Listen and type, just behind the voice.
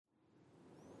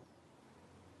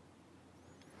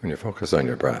When you focus on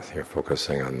your breath, you're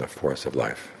focusing on the force of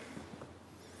life.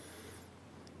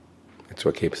 It's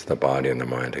what keeps the body and the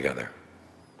mind together.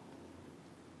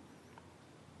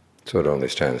 So it only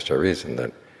stands to reason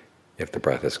that if the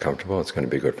breath is comfortable, it's going to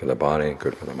be good for the body,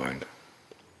 good for the mind.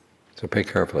 So pay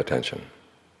careful attention.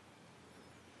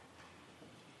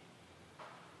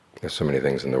 There's so many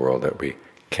things in the world that we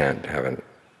can't have a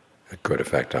good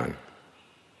effect on.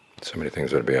 So many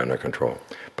things would be under control.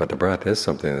 But the breath is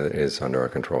something that is under our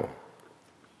control.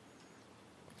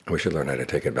 We should learn how to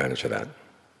take advantage of that.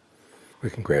 We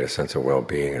can create a sense of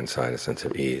well-being inside, a sense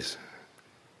of ease,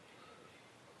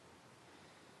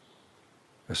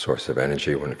 a source of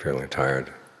energy when you're feeling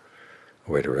tired,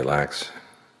 a way to relax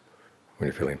when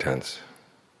you're feeling tense,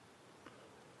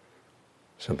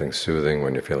 something soothing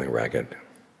when you're feeling ragged.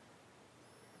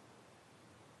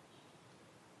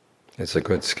 It's a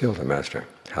good skill to master,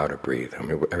 how to breathe. I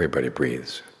mean, everybody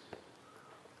breathes.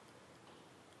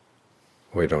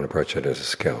 We don't approach it as a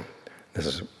skill. This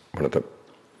is one of the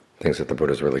things that the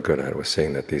Buddha is really good at, was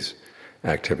seeing that these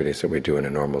activities that we do in a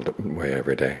normal way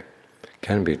every day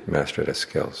can be mastered as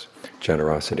skills.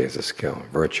 Generosity is a skill.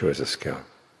 Virtue is a skill.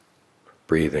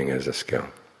 Breathing is a skill.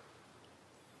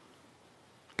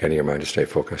 Getting your mind to stay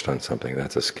focused on something,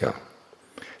 that's a skill.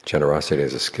 Generosity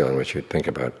is a skill in which you think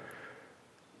about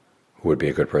who would be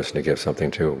a good person to give something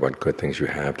to, what good things you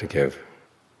have to give.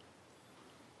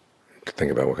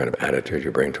 Think about what kind of attitude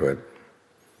you bring to it.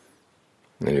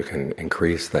 And then you can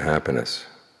increase the happiness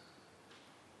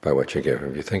by what you give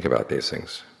if you think about these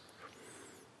things.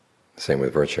 Same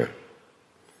with virtue.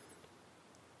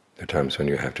 There are times when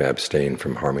you have to abstain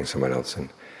from harming someone else and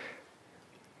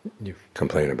you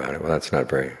complain about it. Well, that's not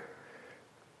very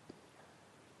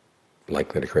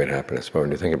likely to create happiness. But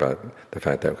when you think about the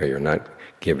fact that, okay, you're not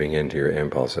giving in to your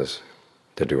impulses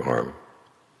to do harm,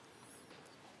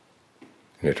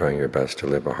 and you're trying your best to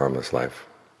live a harmless life,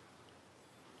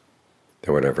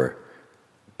 then whatever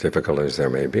difficulties there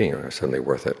may be are suddenly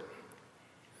worth it.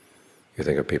 You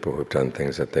think of people who've done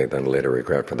things that they then later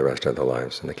regret for the rest of their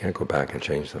lives, and they can't go back and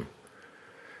change them.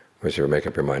 Whereas you make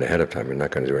up your mind ahead of time, you're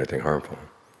not going to do anything harmful.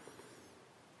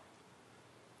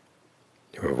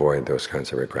 You avoid those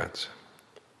kinds of regrets.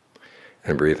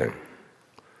 And breathing.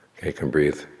 Okay, you can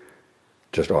breathe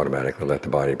just automatically, let the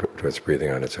body do its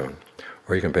breathing on its own.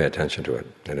 Or you can pay attention to it,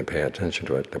 and in paying attention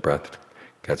to it, the breath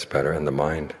gets better and the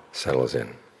mind settles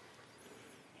in.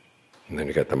 And then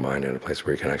you get the mind in a place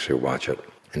where you can actually watch it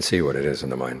and see what it is in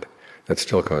the mind that's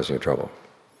still causing you trouble.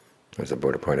 As the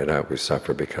Buddha pointed out, we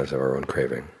suffer because of our own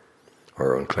craving,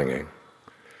 our own clinging.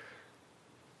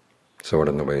 So what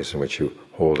are the ways in which you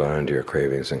hold on to your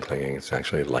cravings and clinging? It's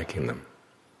actually liking them.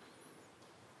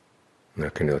 Now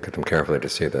can you look at them carefully to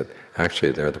see that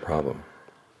actually they're the problem.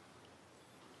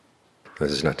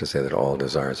 This is not to say that all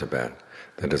desires are bad.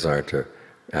 The desire to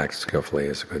act skillfully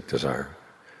is a good desire.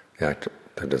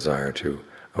 The desire to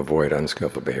avoid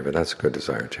unskillful behavior, that's a good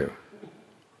desire too.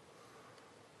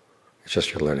 It's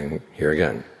just you're learning, here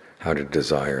again, how to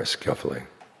desire skillfully.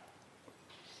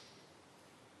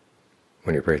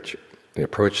 When you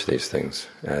approach these things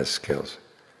as skills,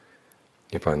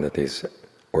 you find that these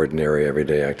ordinary,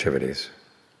 everyday activities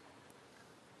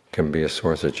can be a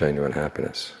source of genuine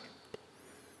happiness.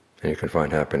 And you can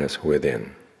find happiness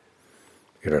within.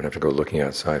 You don't have to go looking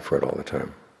outside for it all the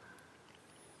time.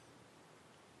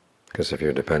 Because if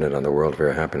you're dependent on the world for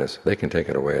your happiness, they can take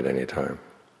it away at any time.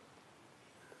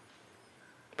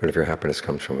 But if your happiness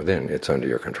comes from within, it's under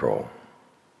your control.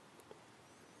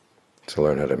 So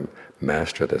learn how to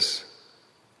master this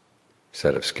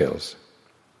set of skills.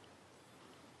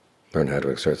 Learn how to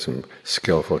exert some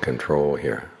skillful control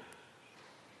here.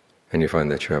 And you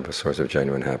find that you have a source of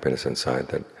genuine happiness inside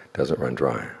that doesn't run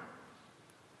dry.